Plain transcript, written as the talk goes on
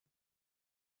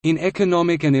In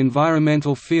economic and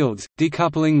environmental fields,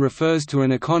 decoupling refers to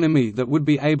an economy that would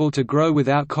be able to grow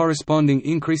without corresponding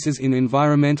increases in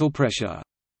environmental pressure.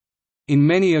 In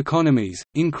many economies,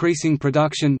 increasing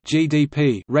production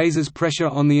 (GDP) raises pressure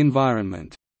on the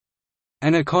environment.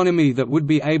 An economy that would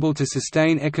be able to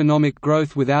sustain economic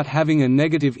growth without having a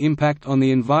negative impact on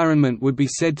the environment would be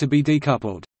said to be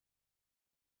decoupled.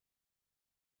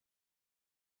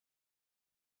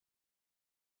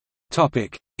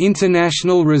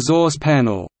 International Resource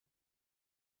Panel.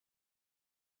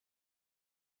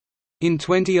 In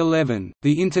 2011,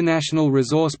 the International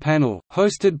Resource Panel,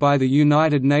 hosted by the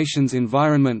United Nations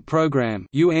Environment Programme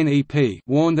 (UNEP),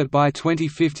 warned that by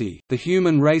 2050, the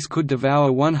human race could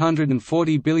devour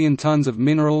 140 billion tons of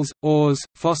minerals, ores,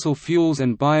 fossil fuels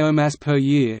and biomass per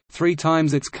year, 3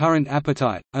 times its current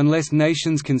appetite, unless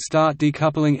nations can start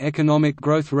decoupling economic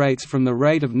growth rates from the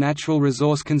rate of natural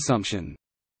resource consumption.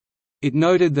 It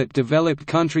noted that developed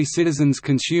country citizens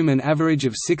consume an average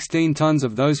of 16 tons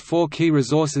of those 4 key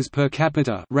resources per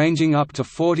capita, ranging up to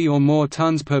 40 or more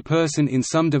tons per person in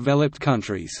some developed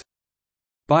countries.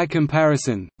 By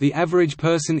comparison, the average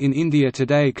person in India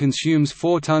today consumes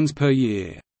 4 tons per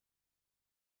year.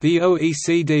 The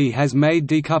OECD has made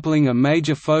decoupling a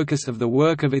major focus of the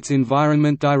work of its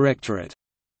Environment Directorate.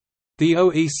 The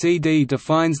OECD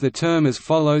defines the term as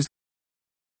follows.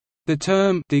 The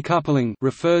term decoupling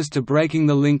refers to breaking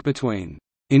the link between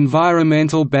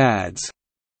environmental bads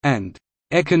and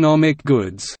economic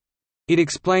goods. It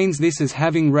explains this as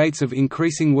having rates of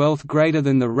increasing wealth greater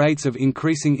than the rates of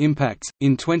increasing impacts.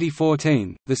 In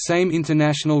 2014, the same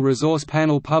International Resource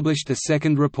Panel published a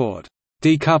second report,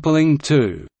 Decoupling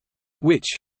 2, which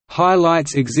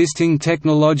highlights existing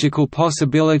technological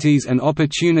possibilities and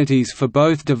opportunities for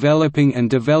both developing and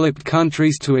developed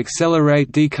countries to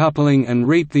accelerate decoupling and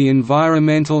reap the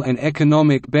environmental and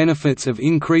economic benefits of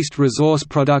increased resource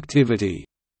productivity.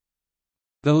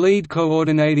 The lead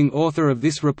coordinating author of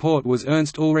this report was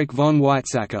Ernst Ulrich von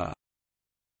Weizsäcker.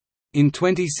 In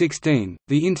 2016,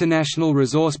 the International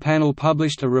Resource Panel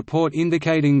published a report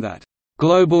indicating that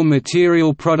global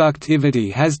material productivity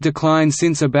has declined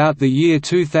since about the year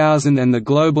 2000 and the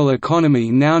global economy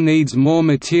now needs more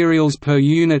materials per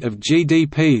unit of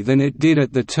GDP than it did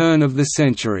at the turn of the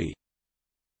century.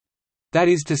 That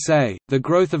is to say, the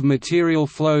growth of material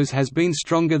flows has been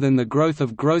stronger than the growth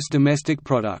of gross domestic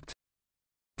product.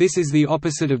 This is the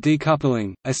opposite of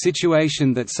decoupling, a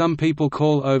situation that some people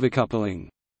call overcoupling.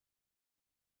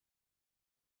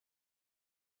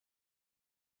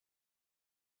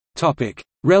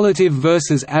 Relative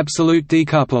versus absolute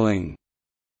decoupling.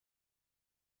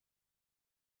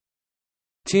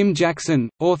 Tim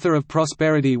Jackson, author of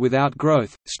Prosperity Without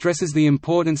Growth, stresses the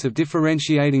importance of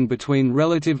differentiating between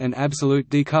relative and absolute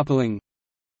decoupling.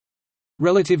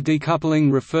 Relative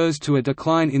decoupling refers to a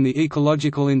decline in the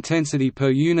ecological intensity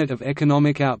per unit of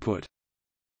economic output.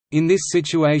 In this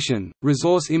situation,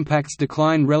 resource impacts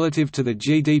decline relative to the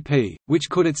GDP, which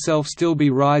could itself still be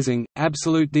rising.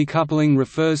 Absolute decoupling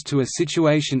refers to a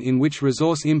situation in which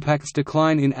resource impacts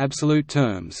decline in absolute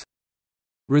terms.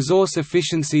 Resource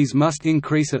efficiencies must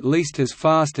increase at least as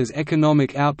fast as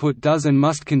economic output does and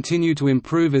must continue to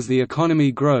improve as the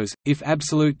economy grows. If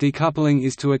absolute decoupling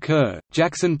is to occur,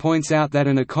 Jackson points out that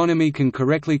an economy can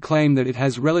correctly claim that it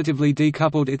has relatively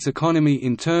decoupled its economy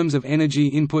in terms of energy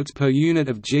inputs per unit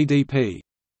of GDP.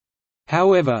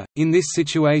 However, in this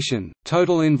situation,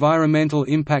 total environmental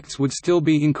impacts would still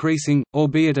be increasing,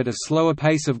 albeit at a slower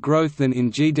pace of growth than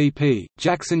in GDP.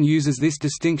 Jackson uses this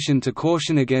distinction to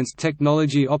caution against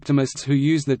technology optimists who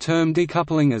use the term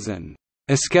decoupling as an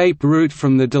escape route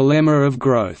from the dilemma of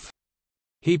growth.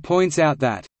 He points out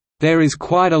that there is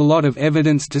quite a lot of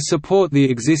evidence to support the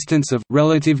existence of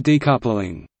relative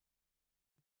decoupling.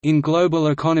 In global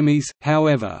economies,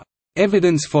 however,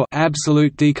 evidence for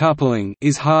absolute decoupling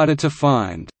is harder to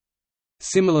find.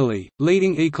 Similarly,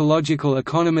 leading ecological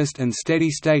economist and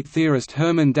steady-state theorist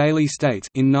Herman Daly states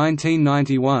in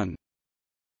 1991,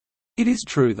 "It is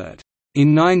true that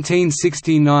in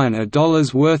 1969 a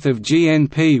dollar's worth of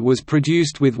GNP was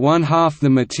produced with 1/2 the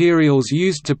materials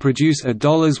used to produce a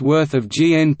dollar's worth of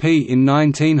GNP in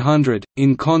 1900,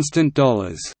 in constant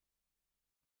dollars.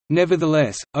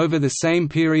 Nevertheless, over the same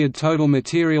period total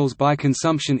materials by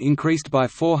consumption increased by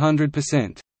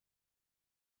 400%.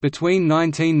 Between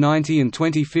 1990 and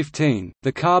 2015,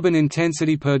 the carbon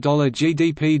intensity per dollar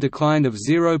GDP declined of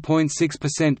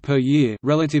 0.6% per year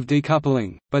relative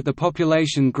decoupling, but the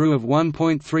population grew of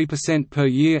 1.3% per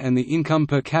year and the income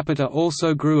per capita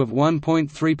also grew of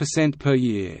 1.3% per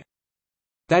year.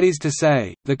 That is to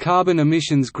say, the carbon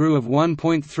emissions grew of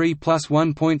 1.3 plus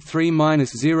 1.3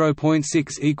 minus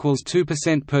 0.6 equals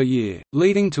 2% per year,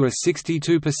 leading to a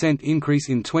 62% increase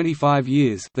in 25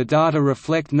 years. The data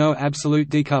reflect no absolute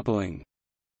decoupling.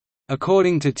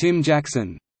 According to Tim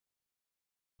Jackson,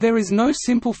 there is no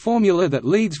simple formula that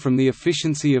leads from the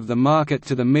efficiency of the market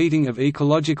to the meeting of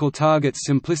ecological targets.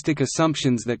 Simplistic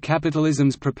assumptions that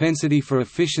capitalism's propensity for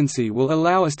efficiency will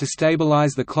allow us to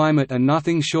stabilize the climate are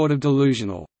nothing short of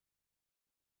delusional.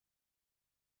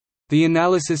 The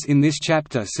analysis in this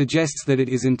chapter suggests that it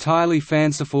is entirely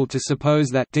fanciful to suppose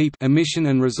that deep emission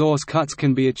and resource cuts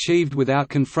can be achieved without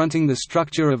confronting the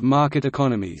structure of market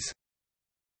economies.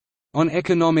 On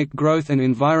economic growth and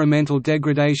environmental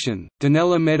degradation,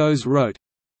 Donella Meadows wrote,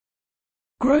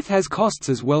 "Growth has costs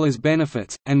as well as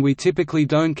benefits, and we typically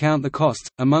don't count the costs,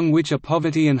 among which are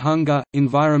poverty and hunger,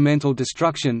 environmental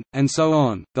destruction, and so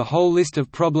on, the whole list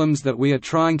of problems that we are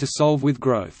trying to solve with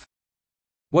growth.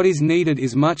 What is needed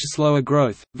is much slower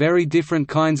growth, very different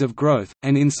kinds of growth,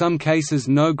 and in some cases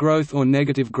no growth or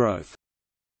negative growth.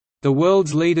 The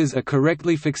world's leaders are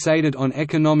correctly fixated on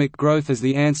economic growth as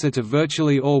the answer to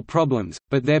virtually all problems,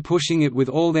 but they're pushing it with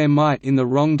all their might in the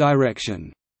wrong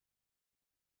direction."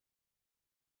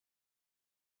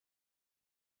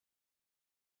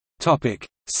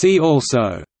 See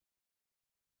also: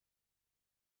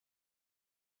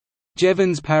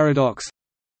 Jevons paradox,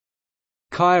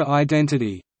 Kaya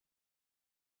identity,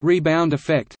 rebound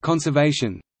effect,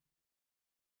 conservation,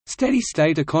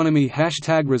 steady-state economy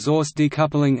 # resource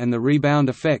decoupling and the rebound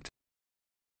effect,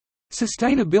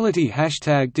 sustainability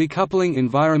 # decoupling,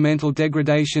 environmental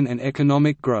degradation and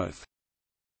economic growth.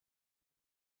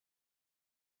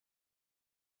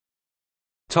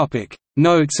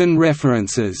 Notes and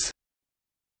references.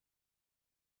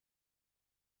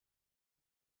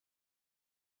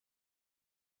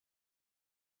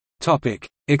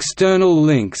 External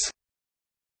links.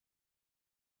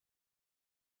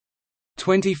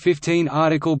 2015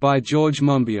 article by George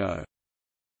Monbiot.